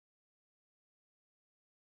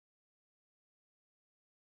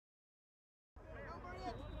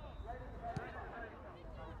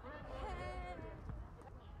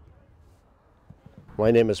My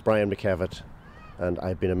name is Brian McKevitt and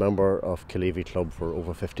I've been a member of Killeavy Club for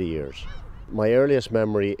over 50 years. My earliest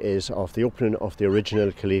memory is of the opening of the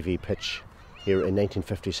original Killeavy pitch here in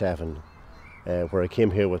 1957, where I came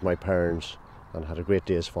here with my parents and had a great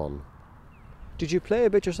day's fun. Did you play a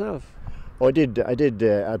bit yourself? Oh, I did.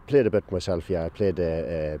 I played a bit myself, yeah. I played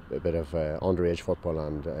a bit of underage football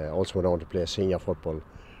and also went on to play senior football.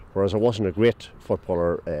 Whereas I wasn't a great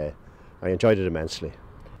footballer, I enjoyed it immensely.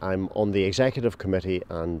 I'm on the executive committee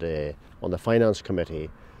and on the finance committee,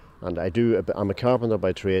 and I'm a carpenter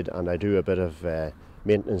by trade, and I do a bit of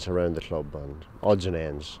maintenance around the club and odds and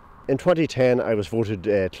ends. In 2010 I was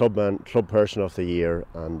voted club person of the year,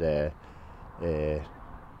 and there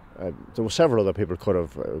were several other people could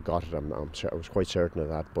have got it. I was quite certain of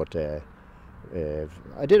that, but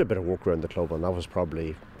I did a bit of work around the club, and that was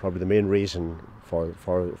probably the main reason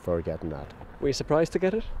for getting that. Were you surprised to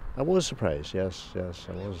get it? I was surprised, yes, I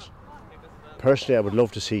was. Personally, I would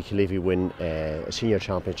love to see Killeavy win a senior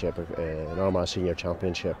championship, an Armagh senior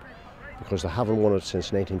championship, because they haven't won it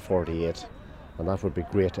since 1948, and that would be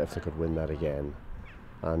great if they could win that again.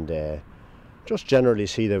 And just generally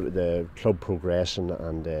see the club progressing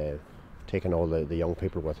and taking all the young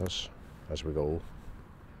people with us as we go.